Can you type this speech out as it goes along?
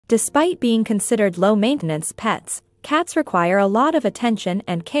Despite being considered low-maintenance pets, cats require a lot of attention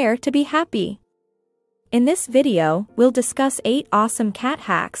and care to be happy. In this video, we'll discuss 8 awesome cat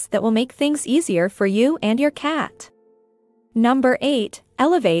hacks that will make things easier for you and your cat. Number 8.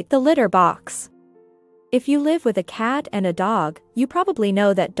 Elevate the litter box. If you live with a cat and a dog, you probably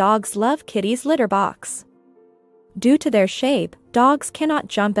know that dogs love kitty's litter box. Due to their shape, dogs cannot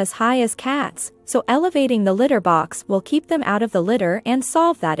jump as high as cats, so elevating the litter box will keep them out of the litter and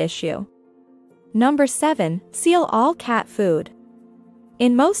solve that issue. Number 7. Seal all cat food.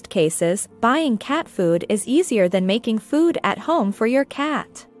 In most cases, buying cat food is easier than making food at home for your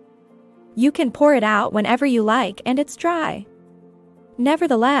cat. You can pour it out whenever you like and it's dry.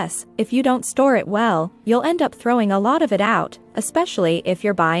 Nevertheless, if you don't store it well, you'll end up throwing a lot of it out, especially if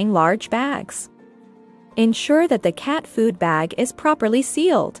you're buying large bags. Ensure that the cat food bag is properly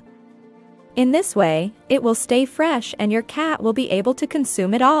sealed. In this way, it will stay fresh and your cat will be able to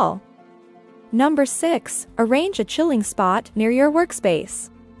consume it all. Number 6. Arrange a chilling spot near your workspace.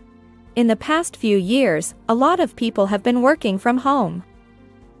 In the past few years, a lot of people have been working from home.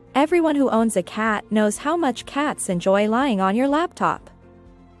 Everyone who owns a cat knows how much cats enjoy lying on your laptop.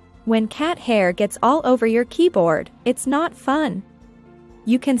 When cat hair gets all over your keyboard, it's not fun.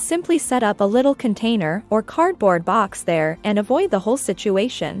 You can simply set up a little container or cardboard box there and avoid the whole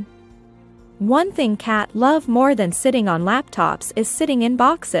situation. One thing cats love more than sitting on laptops is sitting in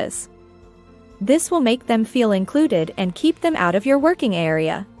boxes. This will make them feel included and keep them out of your working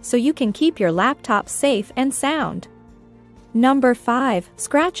area, so you can keep your laptop safe and sound. Number 5.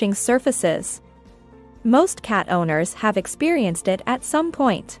 Scratching surfaces. Most cat owners have experienced it at some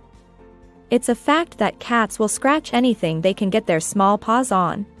point. It's a fact that cats will scratch anything they can get their small paws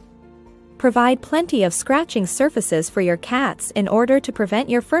on. Provide plenty of scratching surfaces for your cats in order to prevent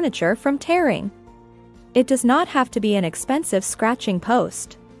your furniture from tearing. It does not have to be an expensive scratching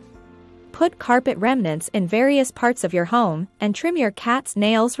post. Put carpet remnants in various parts of your home and trim your cat's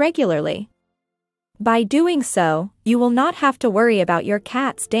nails regularly. By doing so, you will not have to worry about your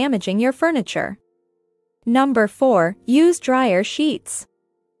cats damaging your furniture. Number 4. Use dryer sheets.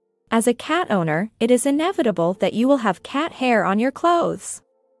 As a cat owner, it is inevitable that you will have cat hair on your clothes.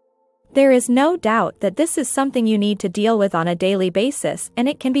 There is no doubt that this is something you need to deal with on a daily basis, and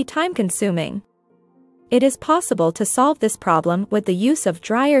it can be time-consuming. It is possible to solve this problem with the use of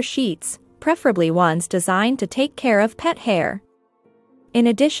dryer sheets, preferably ones designed to take care of pet hair. In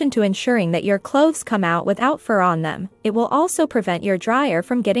addition to ensuring that your clothes come out without fur on them, it will also prevent your dryer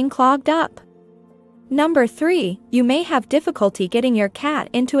from getting clogged up. Number 3. You may have difficulty getting your cat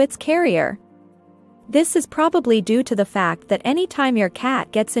into its carrier. This is probably due to the fact that any time your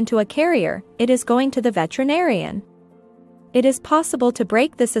cat gets into a carrier, it is going to the veterinarian. It is possible to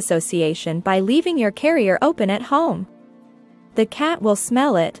break this association by leaving your carrier open at home. The cat will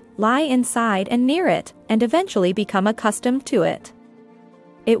smell it, lie inside and near it, and eventually become accustomed to it.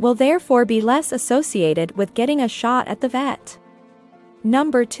 It will therefore be less associated with getting a shot at the vet.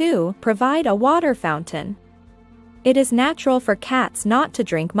 Number 2. Provide a water fountain. It is natural for cats not to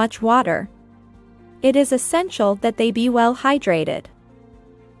drink much water. It is essential that they be well hydrated.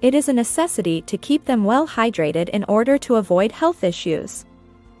 It is a necessity to keep them well hydrated in order to avoid health issues.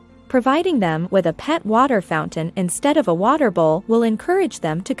 Providing them with a pet water fountain instead of a water bowl will encourage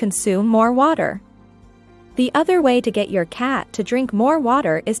them to consume more water. The other way to get your cat to drink more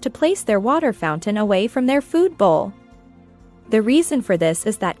water is to place their water fountain away from their food bowl. The reason for this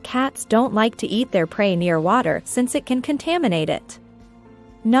is that cats don't like to eat their prey near water since it can contaminate it.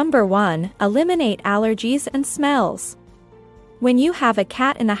 Number 1. Eliminate allergies and smells. When you have a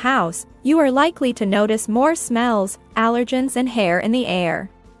cat in the house, you are likely to notice more smells, allergens and hair in the air.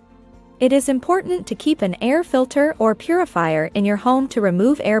 It is important to keep an air filter or purifier in your home to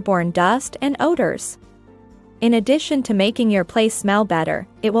remove airborne dust and odors. In addition to making your place smell better,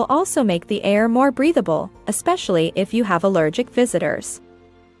 it will also make the air more breathable, especially if you have allergic visitors.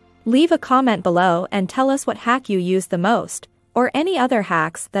 Leave a comment below and tell us what hack you use the most, or any other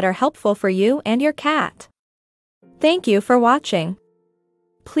hacks that are helpful for you and your cat. Thank you for watching.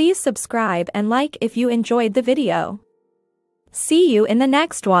 Please subscribe and like if you enjoyed the video. See you in the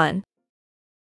next one.